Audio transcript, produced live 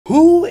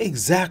What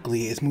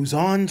exactly is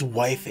Muzan's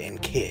wife and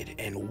kid,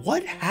 and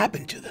what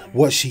happened to them?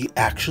 Was she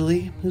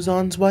actually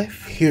Muzan's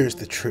wife? Here's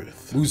the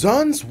truth.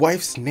 Muzan's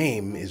wife's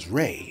name is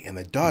Rei, and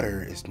the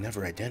daughter is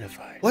never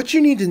identified. What you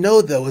need to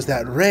know though is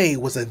that Rei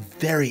was a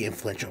very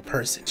influential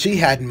person. She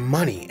had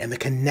money and the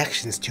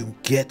connections to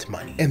get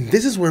money, and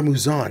this is where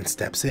Muzan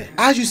steps in.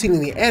 As you've seen in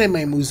the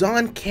anime,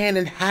 Muzan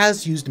canon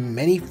has used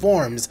many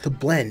forms to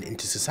blend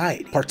into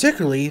society,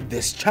 particularly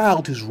this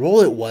child whose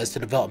role it was to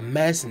develop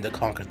medicine to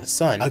conquer the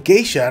sun, a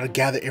geisha to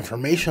gather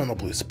information on the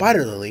blue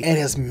spider lily, and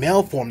his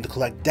male form to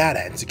collect data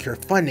and secure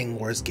funding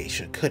where his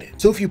geisha couldn't.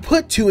 So if you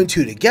put 2 and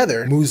 2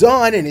 together,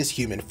 Muzan in his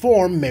human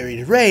form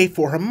married Rei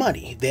for her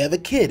money. They have a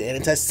kid, and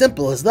it's as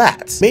simple as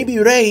that. Maybe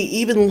Rei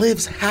even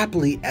lives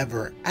happily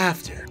ever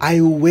after. I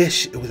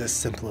wish it was as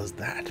simple as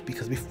that,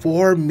 because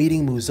before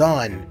meeting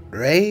Muzan,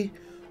 Rei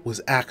was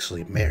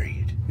actually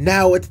married.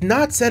 Now, it's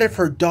not said if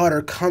her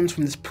daughter comes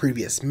from this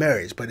previous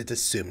marriage, but it's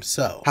assumed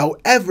so.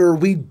 However,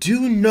 we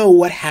do know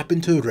what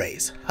happened to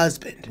Rei's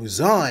husband.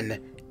 Muzan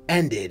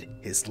ended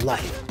his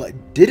life,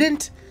 but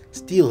didn't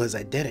steal his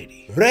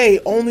identity. Rei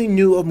only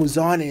knew of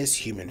Muzan in his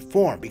human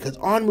form because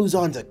on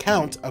Muzan's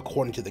account,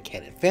 according to the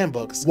canon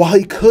fanbooks, while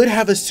he could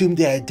have assumed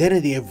the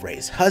identity of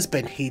Rei's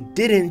husband, he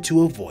didn't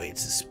to avoid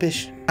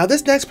suspicion. Now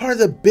this next part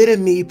is a bit of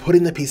me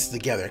putting the pieces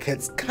together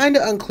because it's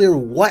kinda unclear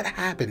what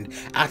happened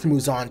after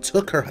Muzan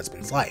took her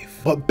husband's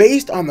life. But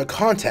based on the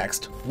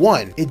context,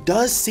 1, it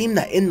does seem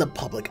that in the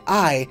public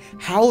eye,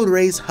 how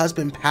Rei's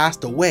husband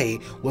passed away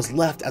was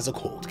left as a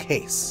cold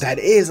case. That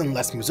is,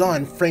 unless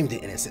Muzan framed an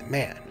innocent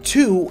man.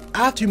 2,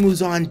 after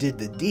Muzan did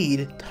the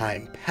deed,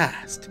 time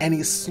passed, and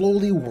he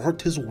slowly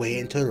worked his way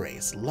into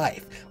Rei's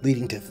life,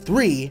 leading to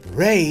 3,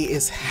 Rei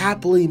is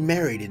happily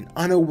married and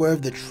unaware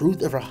of the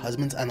truth of her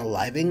husband's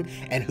unaliving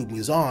and who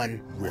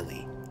Muzan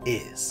really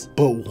is.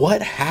 But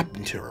what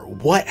happened to her?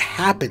 What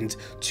happened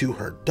to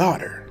her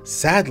daughter?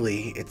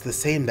 Sadly, it's the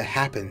same that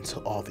happened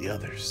to all the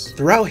others.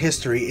 Throughout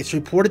history, it's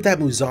reported that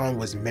Muzan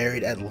was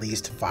married at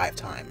least 5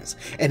 times,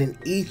 and in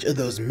each of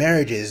those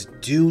marriages,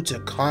 due to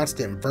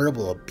constant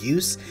verbal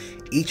abuse,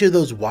 each of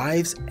those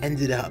wives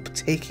ended up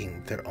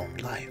taking their own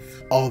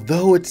life.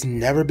 Although it's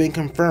never been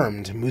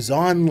confirmed,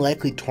 Muzan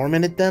likely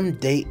tormented them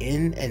day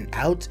in and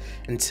out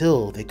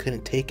until they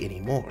couldn't take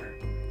anymore.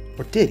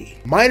 Or did he?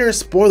 Minor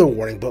spoiler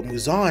warning, but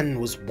Muzan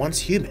was once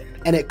human.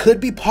 And it could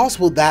be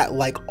possible that,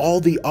 like all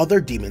the other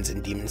demons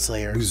in Demon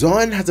Slayer,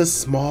 Muzan has a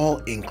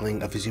small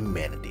inkling of his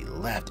humanity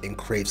left and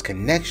craves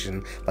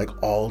connection like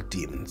all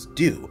demons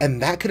do.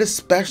 And that could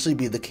especially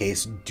be the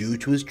case due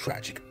to his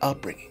tragic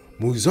upbringing.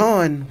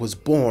 Muzan was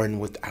born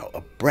without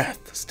a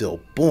breath,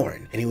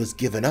 stillborn, and he was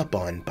given up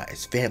on by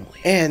his family.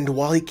 And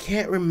while he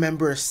can't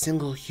remember a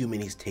single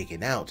human he's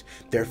taken out,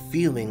 their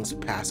feelings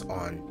pass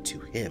on to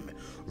him,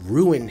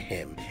 ruin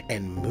him,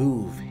 and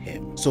move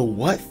him. So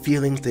what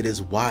feelings did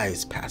his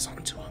wives pass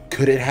on to him?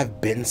 Could it have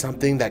been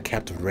something that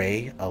kept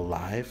Rei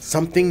alive?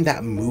 Something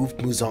that moved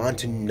Muzan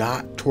to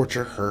not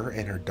torture her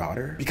and her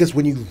daughter? Because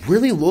when you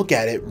really look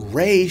at it,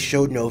 Rei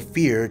showed no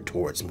fear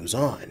towards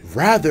Muzan.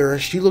 Rather,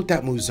 she looked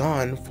at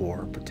Muzan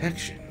for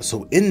protection.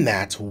 So in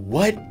that,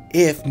 what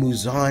if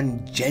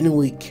Muzan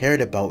genuinely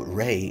cared about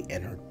Rei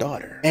and her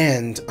daughter?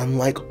 And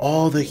unlike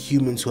all the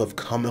humans who have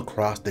come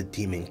across the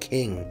Demon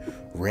King,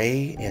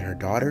 Rei and her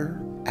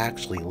daughter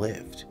actually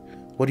lived.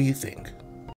 What do you think?